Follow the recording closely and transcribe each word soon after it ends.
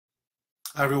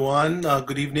Hi everyone,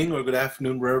 good evening or good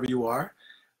afternoon wherever you are.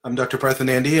 I'm Dr. Partha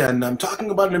Nandi and I'm talking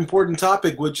about an important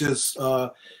topic, which is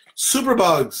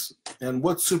superbugs and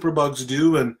what superbugs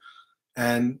do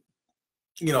and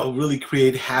really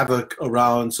create havoc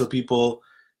around. So people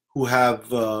who have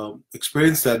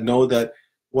experienced that know that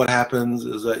what happens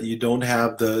is that you don't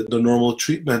have the normal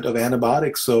treatment of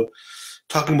antibiotics. So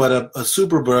talking about a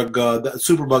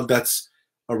superbug that's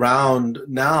around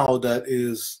now that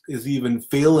is even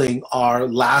failing our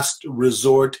last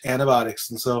resort antibiotics.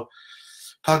 And so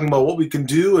talking about what we can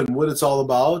do and what it's all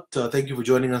about. Thank you for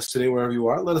joining us today wherever you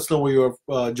are. Let us know where you're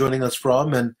joining us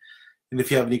from and if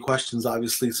you have any questions,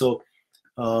 obviously. So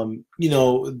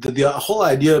the whole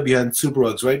idea behind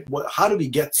superbugs, right? How do we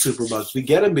get superbugs? We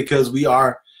get them because we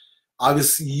are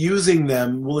obviously using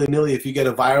them willy-nilly. If you get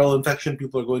a viral infection,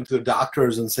 people are going to their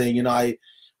doctors and saying,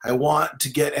 I want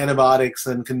to get antibiotics,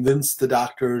 and convince the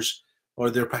doctors or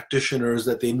their practitioners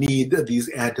that they need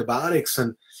these antibiotics.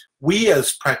 And we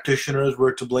as practitioners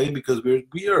were to blame because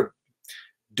we are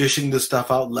dishing this stuff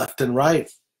out left and right.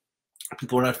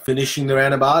 People are not finishing their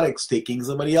antibiotics, taking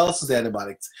somebody else's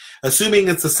antibiotics, assuming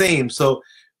it's the same. So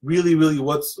really,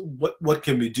 what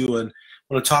can we do? And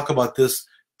I want to talk about this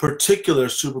particular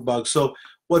superbug. So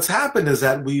what's happened is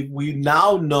that we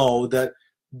now know that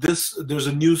there's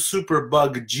a new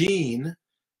superbug gene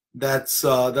that's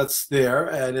there,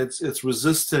 and it's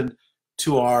resistant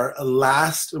to our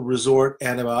last resort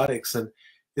antibiotics, and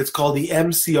it's called the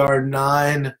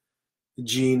MCR9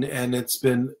 gene, and it's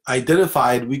been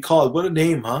identified. We call it, what a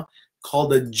name, huh?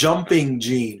 Called the jumping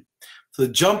gene. So the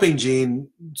jumping gene,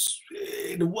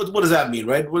 what does that mean,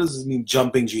 right? What does it mean,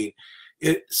 jumping gene?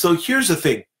 So here's the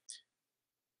thing.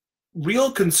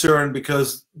 Real concern,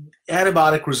 because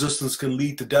antibiotic resistance can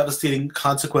lead to devastating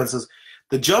consequences.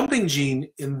 The jumping gene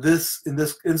in this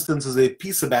instance is a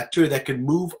piece of bacteria that can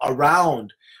move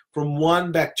around from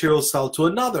one bacterial cell to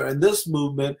another, and this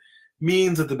movement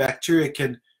means that the bacteria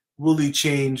can really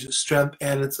change strength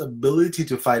and its ability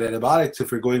to fight antibiotics if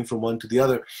you're going from one to the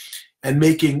other, and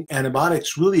making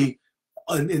antibiotics really,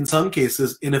 in some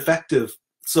cases, ineffective.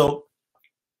 So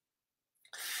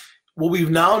what we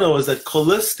now know is that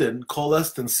colistin,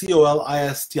 colistin,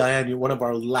 one of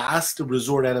our last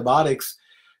resort antibiotics,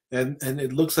 and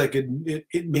it looks like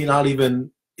it may not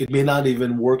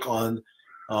even work on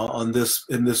this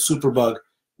superbug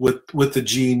with the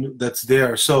gene that's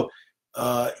there. So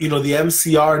the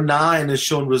MCR9 has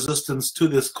shown resistance to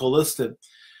this colistin.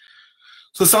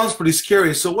 So it sounds pretty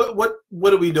scary. So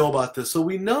what do we know about this? So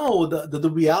we know that the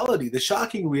reality, the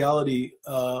shocking reality,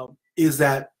 is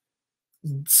that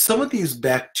some of these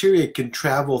bacteria can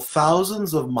travel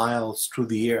thousands of miles through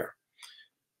the air.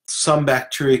 Some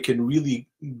bacteria can really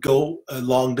go a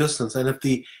long distance. And if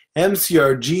the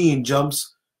MCR gene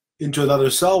jumps into another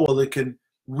cell, well, it can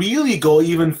really go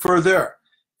even further.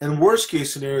 And worst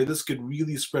case scenario, this could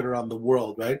really spread around the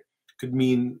world, right? Could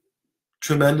mean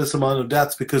tremendous amount of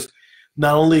deaths, because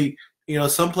not only,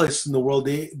 some places in the world,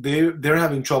 they're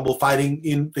having trouble fighting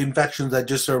infections that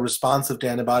just are responsive to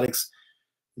antibiotics,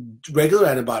 regular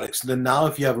antibiotics. And then now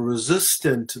if you have a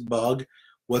resistant bug,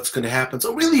 what's going to happen?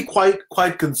 So really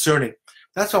quite concerning.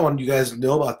 That's why I wanted you guys to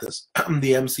know about this,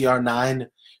 the MCR9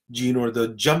 gene, or the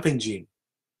jumping gene.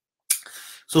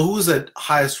 So who's at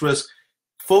highest risk?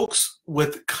 Folks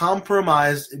with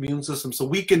compromised immune systems. So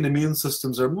weakened immune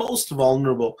systems are most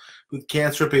vulnerable, with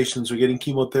cancer patients who are getting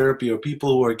chemotherapy, or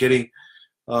people who are getting,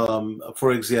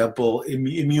 for example,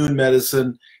 immune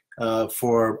medicine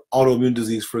for autoimmune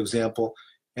disease, for example.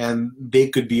 And they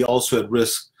could be also at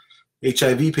risk.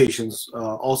 HIV patients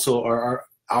also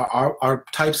are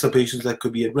types of patients that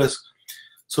could be at risk.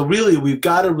 So really, we've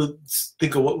got to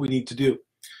think of what we need to do.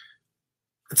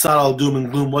 It's not all doom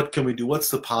and gloom. What can we do? What's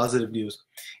the positive news?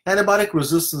 Antibiotic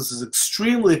resistance is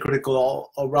extremely critical all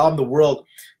around the world.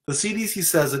 The CDC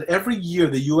says that every year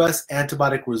the U.S.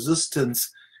 antibiotic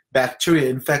resistance bacteria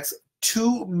infects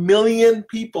 2 million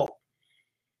people.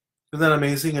 Isn't that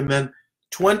amazing? And then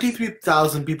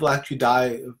 23,000 people actually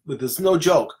die with this. No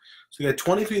joke. So you got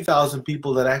 23,000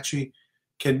 people that actually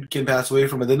can pass away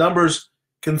from it. The numbers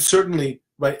can certainly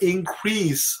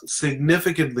increase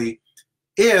significantly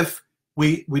if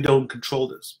we don't control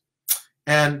this.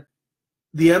 And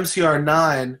the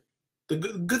MCR9, the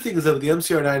good thing is that the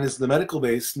MCR9 is the medical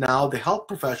base. Now the health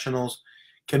professionals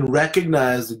can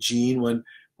recognize the gene when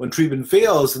treatment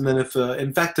fails, and then if an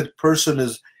infected person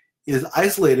is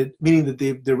isolated, meaning that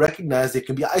they recognize they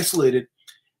can be isolated,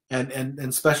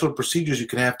 and special procedures you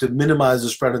can have to minimize the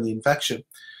spread of the infection.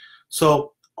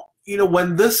 So,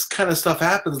 when this kind of stuff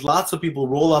happens, lots of people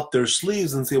roll up their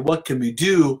sleeves and say, what can we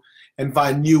do, and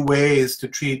find new ways to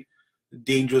treat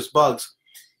dangerous bugs.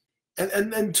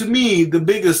 and to me, the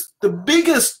biggest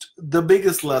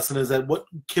lesson is that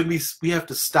we have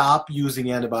to stop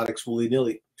using antibiotics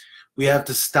willy-nilly. We have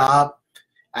to stop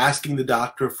asking the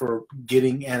doctor for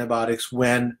getting antibiotics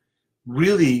when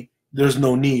really there's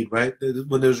no need, right?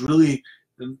 When there's really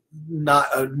not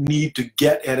a need to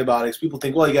get antibiotics. People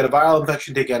think, well, you got a viral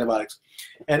infection, take antibiotics.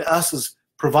 And us as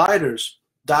providers,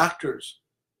 doctors,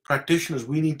 practitioners,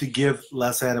 we need to give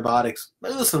less antibiotics.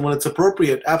 Now, listen, when it's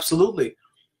appropriate, absolutely.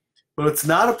 But if it's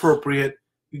not appropriate,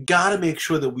 you got to make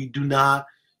sure that we do not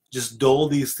just dole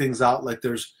these things out like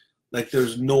there's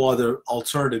no other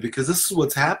alternative, because this is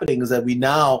what's happening, is that we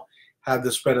now have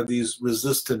the spread of these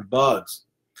resistant bugs.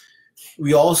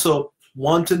 We also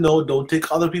want to know, don't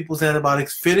take other people's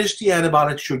antibiotics, finish the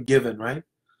antibiotics you're given, right?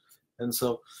 And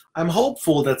so I'm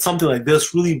hopeful that something like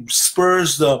this really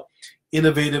spurs the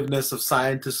innovativeness of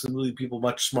scientists and really people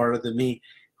much smarter than me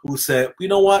who say, you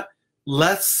know what,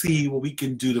 let's see what we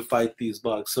can do to fight these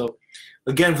bugs. So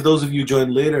again, for those of you who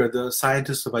joined later, the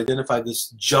scientists have identified this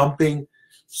jumping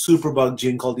superbug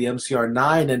gene called the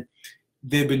MCR9, and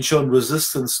they've been shown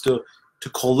resistance to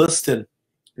colistin.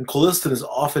 And colistin is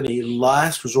often a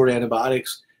last resort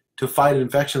antibiotics to fight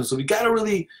infections. So we got to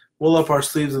really roll up our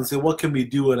sleeves and say, what can we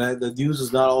do? And the news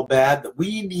is not all bad. That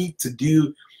we need to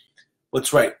do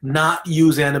what's right, not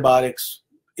use antibiotics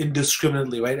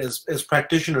indiscriminately, right? As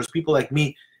practitioners, people like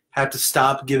me have to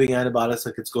stop giving antibiotics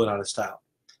like it's going out of style,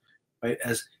 right?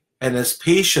 As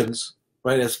patients,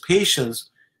 right? As patients,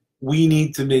 we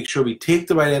need to make sure we take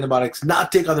the right antibiotics,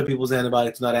 not take other people's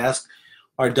antibiotics, not ask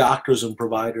our doctors and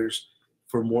providers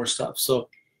for more stuff. So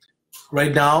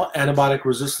right now,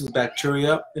 antibiotic-resistant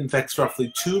bacteria infects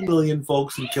roughly 2 million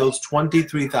folks and kills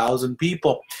 23,000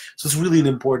 people. So it's really an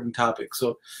important topic.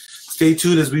 So stay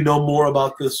tuned as we know more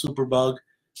about this superbug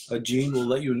gene. We'll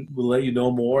let you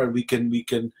know more, and we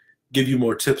can give you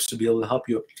more tips to be able to help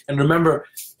you. And remember,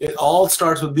 it all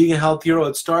starts with being a health hero.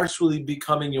 It starts really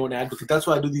becoming your own advocate. That's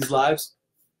why I do these lives.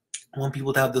 I want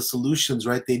people to have the solutions,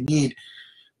 right, they need.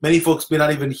 Many folks may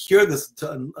not even hear this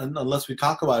unless we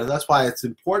talk about it. That's why it's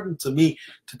important to me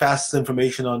to pass this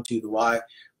information on to you.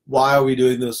 Why are we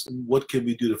doing this, and what can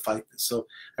we do to fight this? So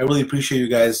I really appreciate you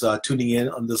guys tuning in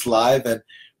on this live. And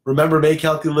remember, make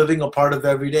healthy living a part of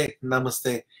every day.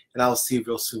 Namaste, and I'll see you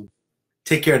real soon.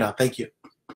 Take care now. Thank you.